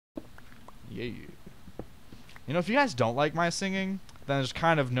Yeah. You know, if you guys don't like my singing, then there's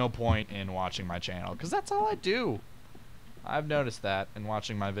kind of no point in watching my channel, because that's all I do. I've noticed that in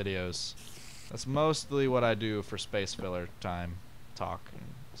watching my videos. That's mostly what I do for space filler time, talk and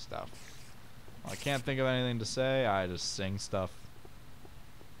stuff. When I can't think of anything to say, I just sing stuff.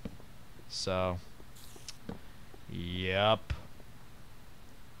 So, yep.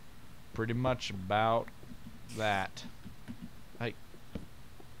 Pretty much about that. Hey.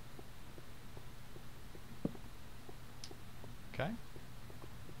 Okay.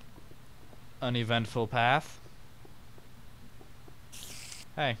 Uneventful path.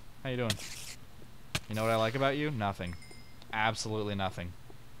 Hey, how you doing? You know what I like about you? Nothing. Absolutely nothing.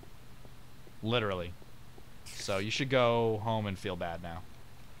 Literally. So you should go home and feel bad now.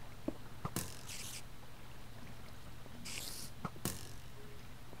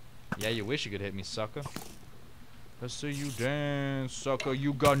 Yeah, you wish you could hit me, sucker. Let's see you dance, sucker.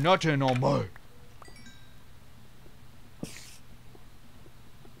 You got nothing on me.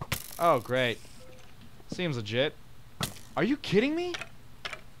 Oh, great. Seems legit. Are you kidding me?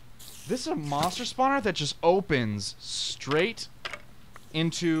 This is a monster spawner that just opens straight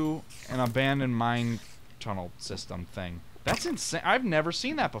into an abandoned mine tunnel system thing. That's insane. I've never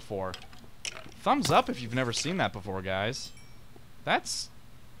seen that before. Thumbs up if you've never seen that before, guys. That's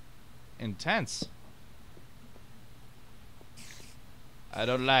intense. I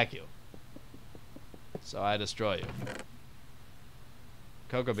don't like you, so I destroy you.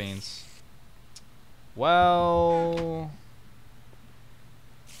 Cocoa beans. Well,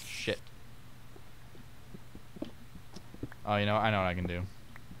 shit. Oh, you know, I know what I can do.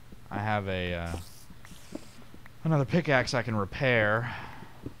 I have a another pickaxe I can repair.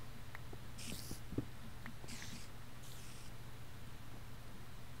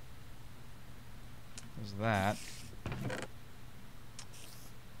 There's that.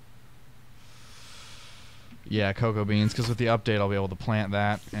 Yeah, cocoa beans, because with the update I'll be able to plant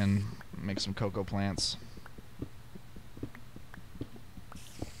that and make some cocoa plants.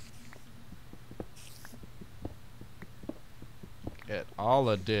 Get all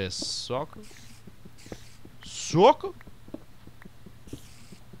of this, sucker. Sucker?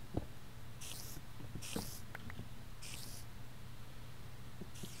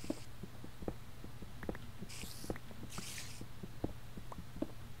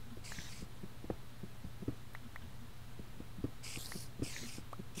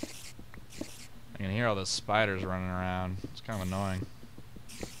 I can hear all the spiders running around. It's kind of annoying.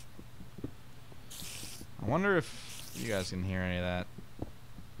 I wonder if you guys can hear any of that.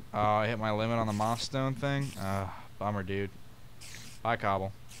 Oh, I hit my limit on the moss stone thing. Bummer, dude. Bye,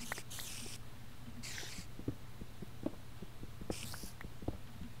 Cobble.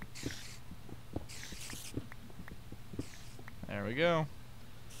 There we go.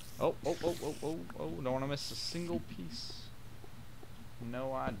 Oh, oh, oh, oh, oh, oh. Don't want to miss a single piece.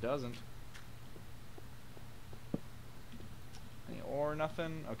 No, I doesn't. Any ore,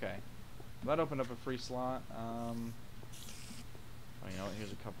 nothing? Okay. That opened up a free slot. Oh, you know what?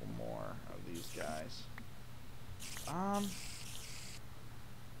 Here's a couple more of these guys.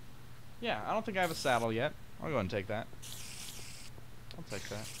 Yeah, I don't think I have a saddle yet. I'll go ahead and take that. I'll take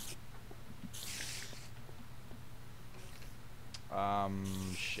that.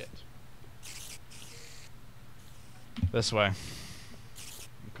 Shit. This way. I'm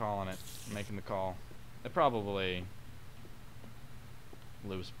calling it. I'm making the call. It probably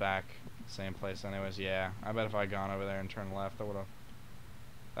loops back same place anyways. Yeah, I bet if I had gone over there and turned left, I would have.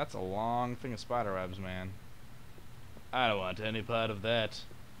 That's a long thing of spider webs, man. I don't want any part of that.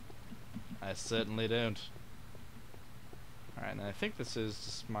 I certainly don't. Alright, and I think this is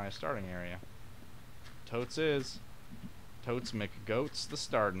just my starting area. Totes is. Totes McGoats the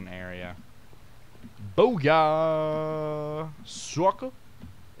starting area. Booyah! Sucka!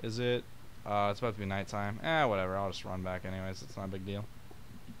 Is it? It's about to be nighttime. Whatever. I'll just run back anyways. It's not a big deal.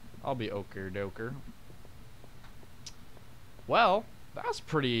 I'll be oker-doker. Well, that was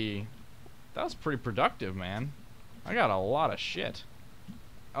pretty productive, man. I got a lot of shit.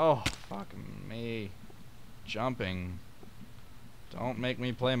 Oh, fucking me. Jumping. Don't make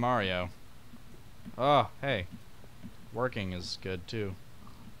me play Mario. Oh, hey. Working is good, too.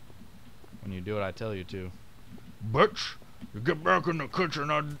 When you do what I tell you to. Bitch! You get back in the kitchen,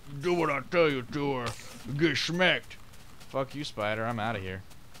 I do what I tell you to, or you get smacked. Fuck you, Spider. I'm out of here.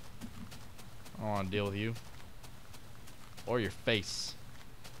 I don't want to deal with you. Or your face.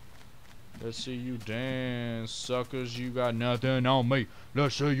 Let's see you dance, suckers. You got nothing on me.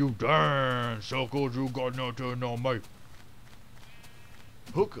 Let's see you dance, suckers. You got nothing on me.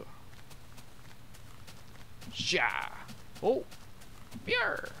 Hookah. Sha. Oh.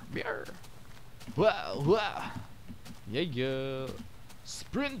 Beer. Beer. Wow, wow. Yeah, yeah.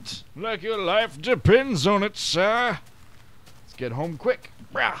 Sprint like your life depends on it, sir. Let's get home quick.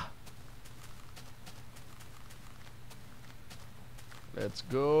 Brah. Let's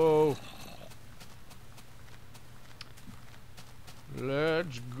go.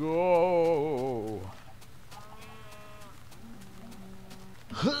 Let's go.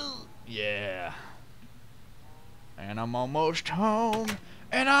 Yeah. And I'm almost home,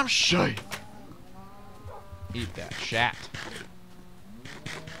 and I'm safe. Eat that shat.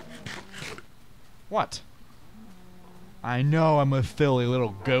 What? I know I'm a silly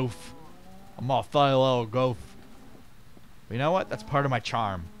little goof. I'm a silly little goof. But you know what? That's part of my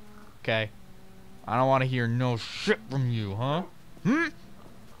charm. Okay? I don't want to hear no shit from you, huh?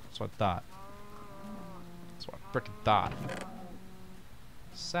 That's what I thought. That's what I frickin' thought.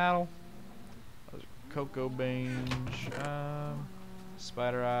 Saddle. Those are cocoa beans.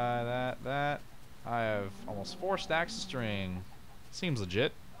 Spider eye. That. I have almost 4 stacks of string. Seems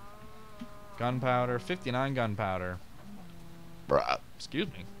legit. Gunpowder. 59 gunpowder. Bruh. Excuse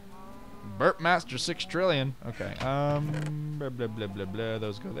me. Burp Master 6 trillion. Okay. Blah, blah, blah, blah, blah.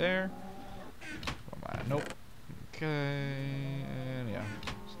 Those go there. What am I? Nope. Okay. And yeah.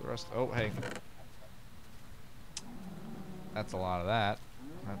 So the rest. Oh, hey. That's a lot of that.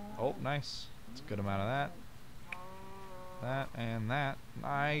 Oh, nice. That's a good amount of that. That and that.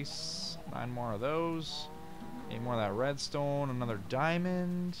 Nice. 9 more of those. 8 more of that redstone. Another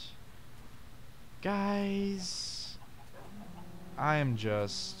diamond. Guys, I am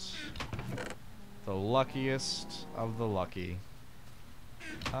just the luckiest of the lucky.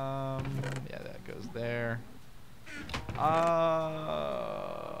 Yeah, that goes there.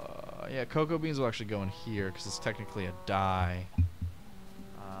 Yeah, cocoa beans will actually go in here because it's technically a dye.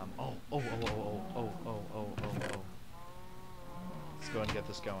 Oh. Let's go ahead and get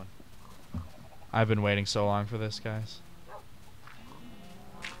this going. I've been waiting so long for this, guys.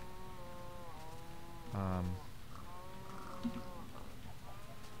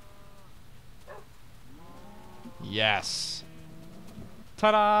 Yes.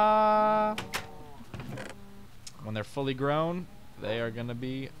 Ta-da! When they're fully grown, they are gonna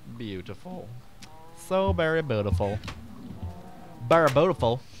be beautiful. So very beautiful. Very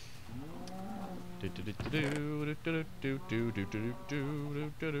beautiful.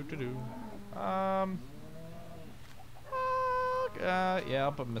 Yeah,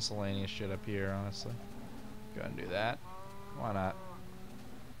 I'll put miscellaneous shit up here, honestly. Go ahead and do that. Why not?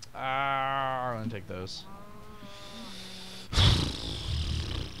 I'm gonna take those.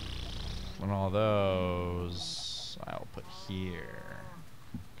 And all those I'll put here.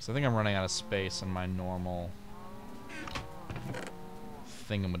 Because I think I'm running out of space in my normal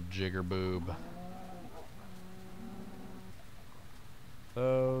thingamajiggerboob.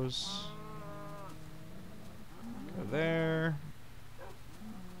 Those go there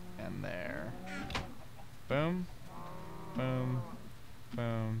and there. Boom, boom,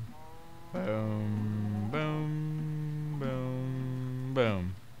 boom, boom, boom, boom,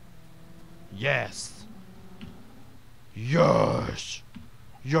 boom. Yes. Yes.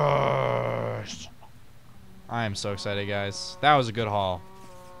 Yes. I am so excited, guys. That was a good haul.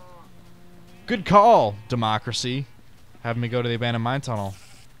 Good call, democracy. Having me go to the abandoned mine tunnel.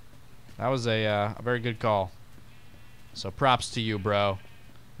 That was a very good call. So props to you, bro.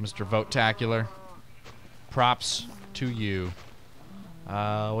 Mr. Vote-tacular. Props to you.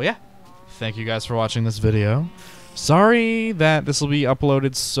 Well, yeah. Thank you guys for watching this video. Sorry that this will be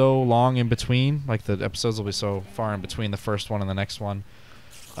uploaded so long in between. Like, the episodes will be so far in between the first one and the next one.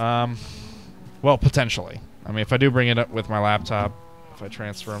 Well, potentially. I mean, if I do bring it up with my laptop, if I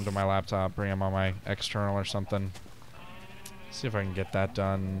transfer them to my laptop, bring them on my external or something. See if I can get that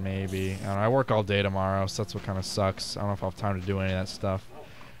done, maybe. I don't know, I work all day tomorrow, so that's what kind of sucks. I don't know if I'll have time to do any of that stuff.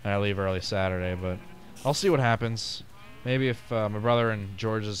 And I leave early Saturday, but I'll see what happens. Maybe if my brother and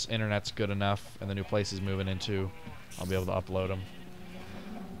George's internet's good enough and the new place he's moving into, I'll be able to upload them.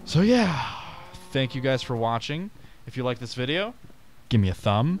 So yeah, thank you guys for watching. If you like this video, give me a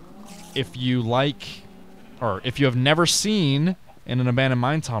thumb. If you like, or if you have never seen in an abandoned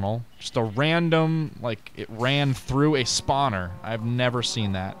mine tunnel, just a random, like, it ran through a spawner. I've never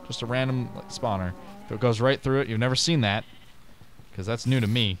seen that. Just a random, like, spawner. If it goes right through it, you've never seen that, because that's new to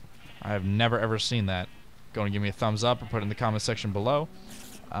me. I have never ever seen that. Go and give me a thumbs up or put it in the comment section below.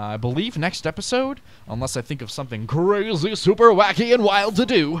 I believe next episode, unless I think of something crazy, super wacky, and wild to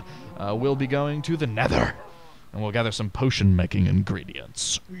do, we'll be going to the Nether. And we'll gather some potion making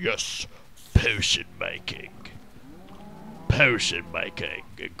ingredients. Yes, potion making. Potion making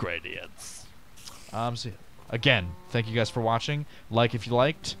ingredients. So yeah, Again, thank you guys for watching. Like if you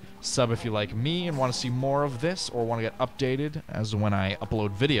liked, sub if you like me and want to see more of this or want to get updated as when I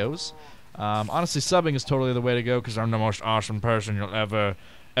upload videos. Honestly, subbing is totally the way to go because I'm the most awesome person you'll ever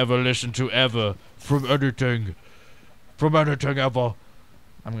listen to ever. From anything ever.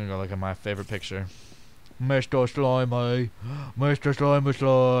 I'm gonna go look at my favorite picture. Mr. Slimy. Mr. Slimy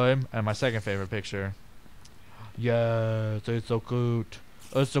Slime. And my second favorite picture. Yes, it's so cute.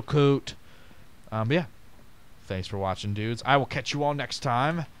 It's so cute. But yeah. Thanks for watching, dudes. I will catch you all next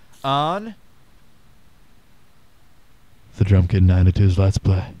time on the Drum Kid 92's Let's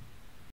Play.